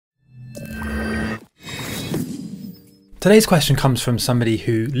Today's question comes from somebody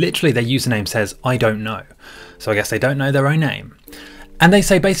who literally their username says, I don't know. So I guess they don't know their own name. And they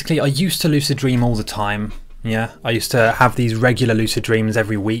say basically, I used to lucid dream all the time. Yeah, I used to have these regular lucid dreams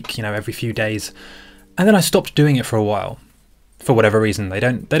every week, you know, every few days. And then I stopped doing it for a while. For whatever reason, they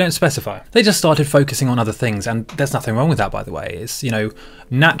don't specify. They just started focusing on other things, and there's nothing wrong with that, by the way. It's, you know,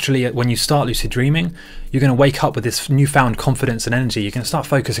 naturally when you start lucid dreaming, you're going to wake up with this newfound confidence and energy. You're going to start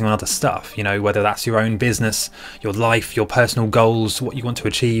focusing on other stuff, you know, whether that's your own business, your life, your personal goals, what you want to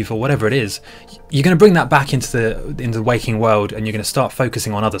achieve, or whatever it is. You're going to bring that back into the waking world, and you're going to start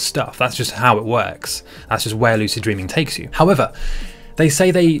focusing on other stuff. That's just how it works. That's just where lucid dreaming takes you. However, they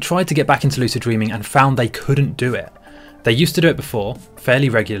say they tried to get back into lucid dreaming and found they couldn't do it. They used to do it before, fairly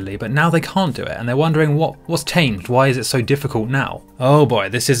regularly, but now they can't do it, and they're wondering what's changed. Why is it so difficult now? Oh boy,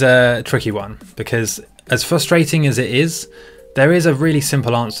 this is a tricky one, because as frustrating as it is, there is a really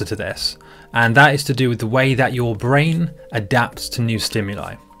simple answer to this, and that is to do with the way that your brain adapts to new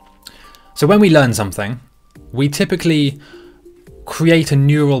stimuli. So when we learn something, we typically create a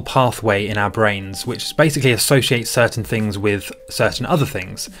neural pathway in our brains which basically associates certain things with certain other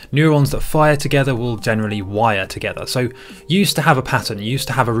things. Neurons that fire together will generally wire together. So you used to have a pattern, you used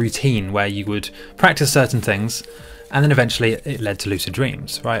to have a routine where you would practice certain things, and then eventually it led to lucid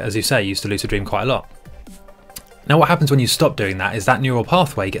dreams, right? As you say, you used to lucid dream quite a lot. Now what happens when you stop doing that is that neural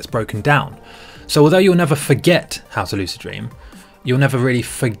pathway gets broken down. So although you'll never forget how to lucid dream, you'll never really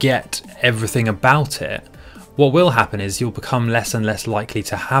forget everything about it. What will happen is you'll become less and less likely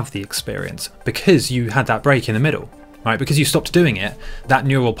to have the experience because you had that break in the middle, right? Because you stopped doing it, that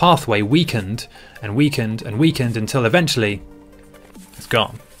neural pathway weakened and weakened and weakened until eventually it's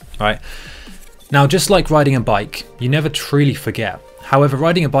gone, right? Now, just like riding a bike, you never truly forget. However,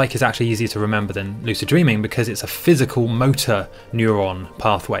 riding a bike is actually easier to remember than lucid dreaming because it's a physical motor neuron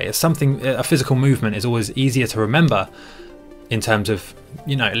pathway. It's something, a physical movement is always easier to remember in terms of,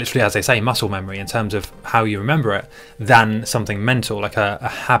 you know, literally as they say, muscle memory, in terms of how you remember it, than something mental, like a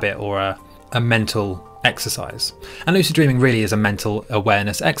habit or a mental exercise. And lucid dreaming really is a mental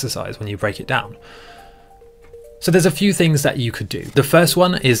awareness exercise when you break it down. So there's a few things that you could do. The first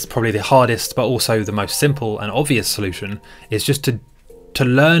one is probably the hardest, but also the most simple and obvious solution, is just to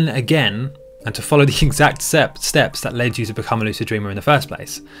learn again and to follow the exact steps that led you to become a lucid dreamer in the first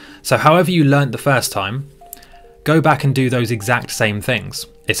place. So however you learned the first time, go back and do those exact same things.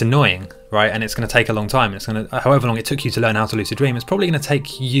 It's annoying, right? And it's going to take a long time. It's going to, however long it took you to learn how to lucid dream, it's probably going to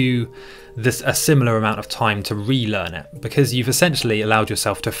take you a similar amount of time to relearn it, because you've essentially allowed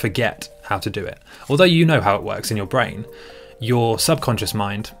yourself to forget how to do it. Although you know how it works in your brain, your subconscious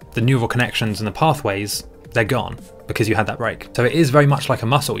mind, the neural connections and the pathways, they're gone because you had that break. So it is very much like a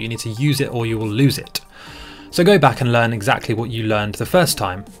muscle. You need to use it or you will lose it. So go back and learn exactly what you learned the first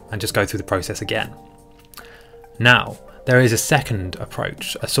time and just go through the process again. Now, there is a second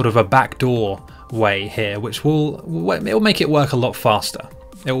approach, a sort of a backdoor way here, which will make it work a lot faster.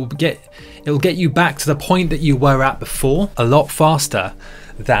 It will get you back to the point that you were at before a lot faster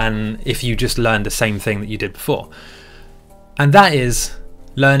than if you just learned the same thing that you did before. And that is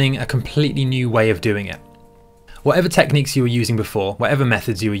learning a completely new way of doing it. Whatever techniques you were using before, whatever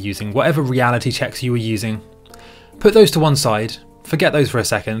methods you were using, whatever reality checks you were using, put those to one side. Forget those for a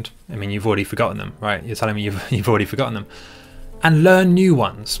second. I mean, you've already forgotten them, right? You're telling me you've already forgotten them. And learn new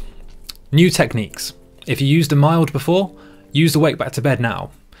ones, new techniques. If you used a mild before, use the wake back to bed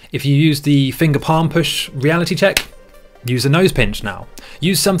now. If you used the finger palm push reality check, use a nose pinch now.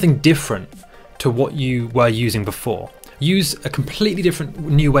 Use something different to what you were using before. Use a completely different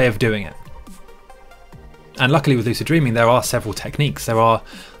new way of doing it. And luckily with lucid dreaming, there are several techniques. There are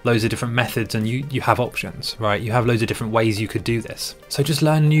loads of different methods, and you have options, right? You have loads of different ways you could do this. So just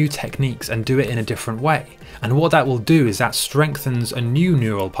learn new techniques and do it in a different way. And what that will do is that strengthens a new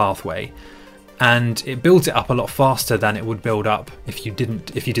neural pathway, and it builds it up a lot faster than it would build up if you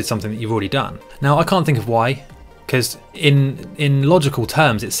did something that you've already done. Now, I can't think of why, because in logical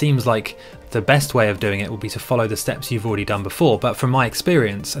terms, it seems like the best way of doing it would be to follow the steps you've already done before. But from my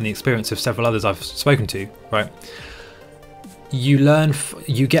experience and the experience of several others I've spoken to, right,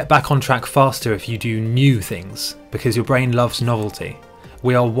 you get back on track faster if you do new things, because your brain loves novelty.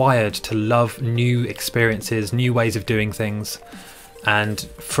 We are wired to love new experiences, new ways of doing things, and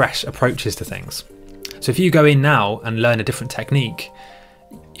fresh approaches to things. So if you go in now and learn a different technique,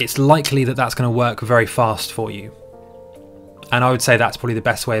 it's likely that that's going to work very fast for you. And I would say that's probably the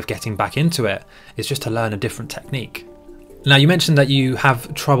best way of getting back into it, is just to learn a different technique. Now, you mentioned that you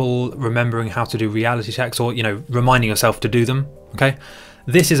have trouble remembering how to do reality checks, or, you know, reminding yourself to do them, okay?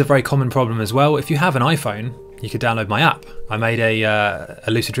 This is a very common problem as well. If you have an iPhone, you could download my app. I made a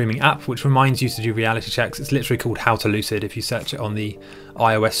Lucid Dreaming app which reminds you to do reality checks. It's literally called HowToLucid. If you search it on the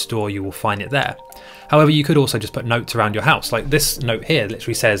iOS store, you will find it there. However, you could also just put notes around your house. Like this note here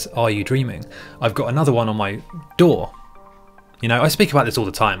literally says, "Are you dreaming?" I've got another one on my door. You know, I speak about this all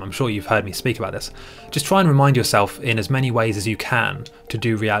the time. I'm sure you've heard me speak about this. Just try and remind yourself in as many ways as you can to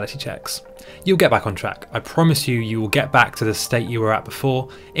do reality checks. You'll get back on track. I promise you, you will get back to the state you were at before,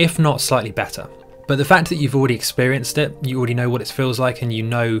 if not slightly better. But the fact that you've already experienced it, you already know what it feels like, and you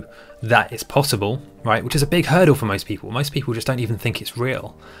know that it's possible, right? Which is a big hurdle for most people. Most people just don't even think it's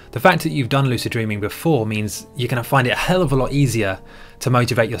real. The fact that you've done lucid dreaming before means you're going to find it a hell of a lot easier to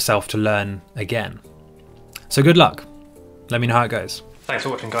motivate yourself to learn again. So good luck. Let me know how it goes. Thanks for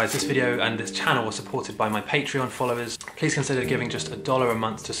watching, guys. This video and this channel was supported by my Patreon followers. Please consider giving just $1 a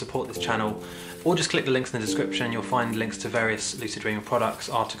month to support this channel, or just click the links in the description. You'll find links to various lucid dreaming products,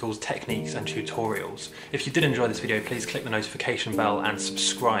 articles, techniques and tutorials. If you did enjoy this video, please click the notification bell and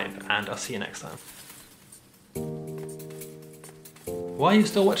subscribe, and I'll see you next time. Why are you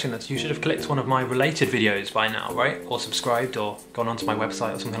still watching this? You should have clicked one of my related videos by now, right? Or subscribed or gone onto my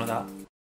website or something like that.